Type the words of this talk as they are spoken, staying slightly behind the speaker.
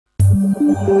The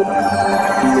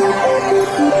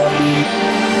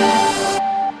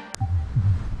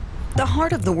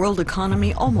heart of the world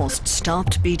economy almost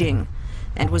stopped beating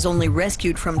and was only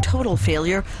rescued from total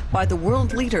failure by the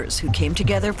world leaders who came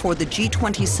together for the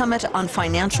G20 Summit on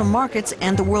Financial Markets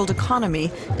and the World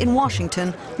Economy in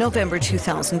Washington, November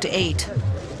 2008.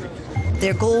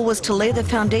 Their goal was to lay the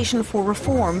foundation for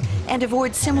reform and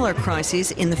avoid similar crises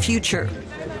in the future.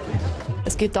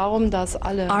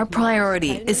 Our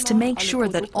priority is to make sure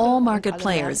that all market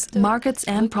players, markets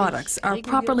and products are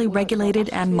properly regulated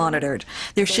and monitored.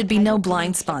 There should be no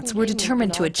blind spots. We're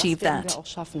determined to achieve that.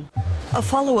 A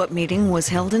follow-up meeting was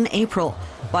held in April,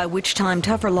 by which time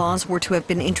tougher laws were to have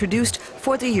been introduced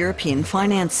for the European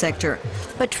finance sector.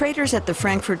 But traders at the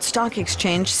Frankfurt Stock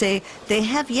Exchange say they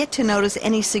have yet to notice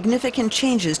any significant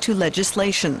changes to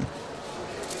legislation.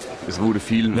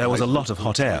 There was a lot of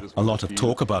hot air, a lot of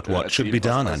talk about what should be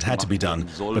done and had to be done,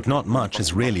 but not much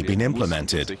has really been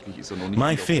implemented.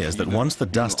 My fear is that once the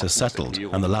dust has settled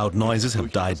and the loud noises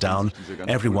have died down,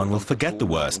 everyone will forget the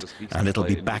worst and it'll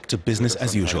be back to business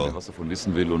as usual.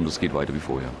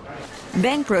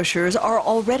 Bank brochures are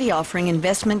already offering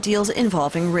investment deals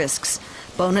involving risks.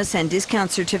 Bonus and discount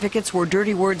certificates were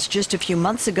dirty words just a few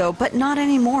months ago, but not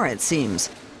anymore, it seems.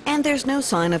 And there's no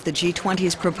sign of the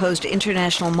G20's proposed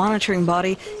international monitoring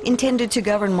body intended to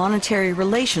govern monetary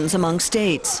relations among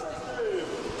states.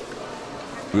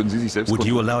 Would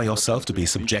you allow yourself to be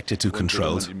subjected to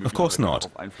controls? Of course not.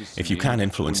 If you can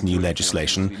influence new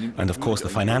legislation, and of course the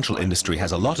financial industry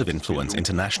has a lot of influence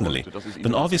internationally,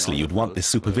 then obviously you'd want this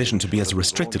supervision to be as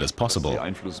restricted as possible.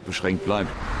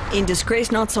 In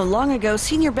disgrace not so long ago,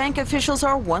 senior bank officials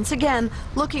are once again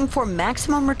looking for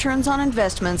maximum returns on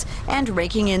investments and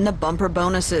raking in the bumper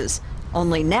bonuses.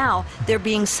 Only now they're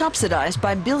being subsidized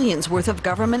by billions worth of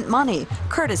government money,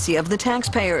 courtesy of the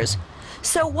taxpayers.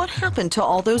 So what happened to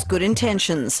all those good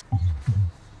intentions?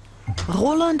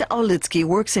 Roland Aulitzky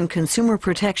works in consumer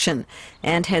protection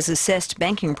and has assessed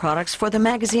banking products for the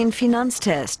magazine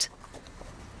Finanztest.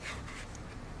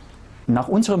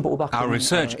 Our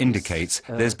research indicates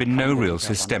there's been no real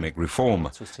systemic reform.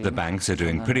 The banks are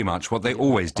doing pretty much what they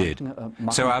always did.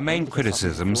 So our main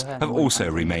criticisms have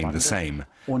also remained the same.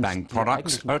 Bank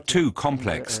products are too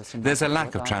complex, there's a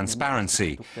lack of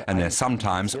transparency, and they're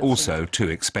sometimes also too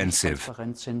expensive.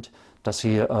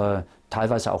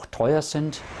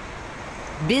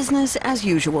 Business as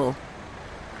usual.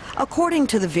 According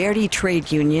to the Verdi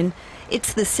trade union,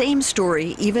 it's the same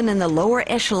story even in the lower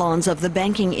echelons of the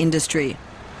banking industry.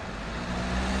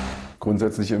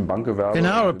 In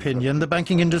our opinion, the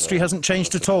banking industry hasn't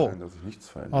changed at all.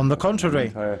 On the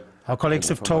contrary, our colleagues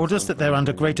have told us that they're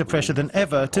under greater pressure than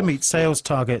ever to meet sales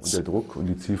targets.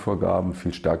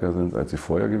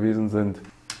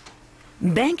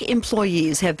 Bank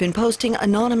employees have been posting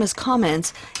anonymous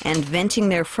comments and venting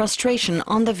their frustration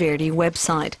on the Verdi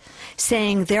website,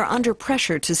 saying they're under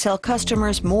pressure to sell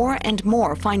customers more and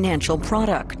more financial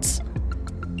products.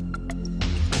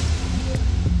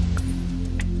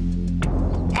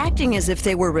 Acting as if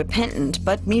they were repentant,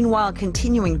 but meanwhile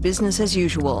continuing business as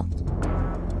usual.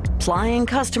 Plying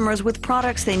customers with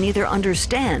products they neither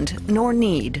understand nor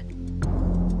need.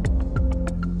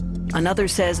 Another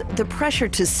says the pressure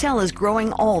to sell is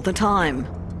growing all the time.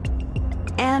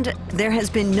 And there has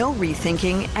been no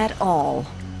rethinking at all.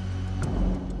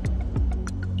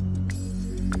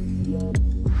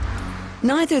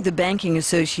 Neither the Banking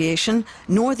Association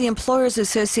nor the Employers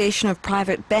Association of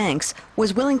Private Banks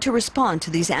was willing to respond to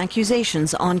these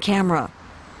accusations on camera.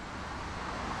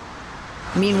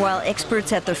 Meanwhile,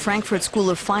 experts at the Frankfurt School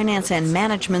of Finance and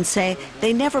Management say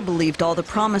they never believed all the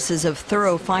promises of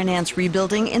thorough finance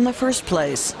rebuilding in the first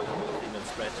place.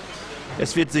 They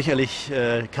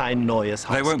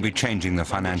won't be changing the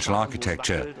financial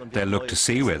architecture. They'll look to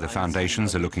see where the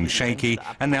foundations are looking shaky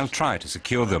and they'll try to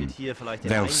secure them.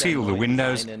 They'll seal the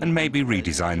windows and maybe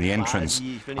redesign the entrance.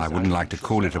 I wouldn't like to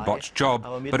call it a botched job,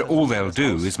 but all they'll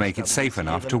do is make it safe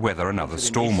enough to weather another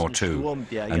storm or two.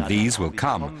 And these will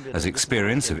come, as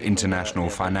experience of international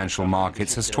financial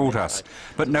markets has taught us.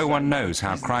 But no one knows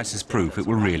how crisis-proof it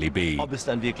will really be.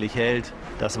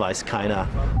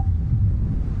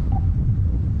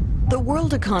 The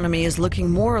world economy is looking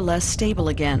more or less stable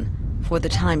again, for the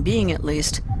time being at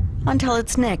least, until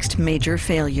its next major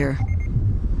failure.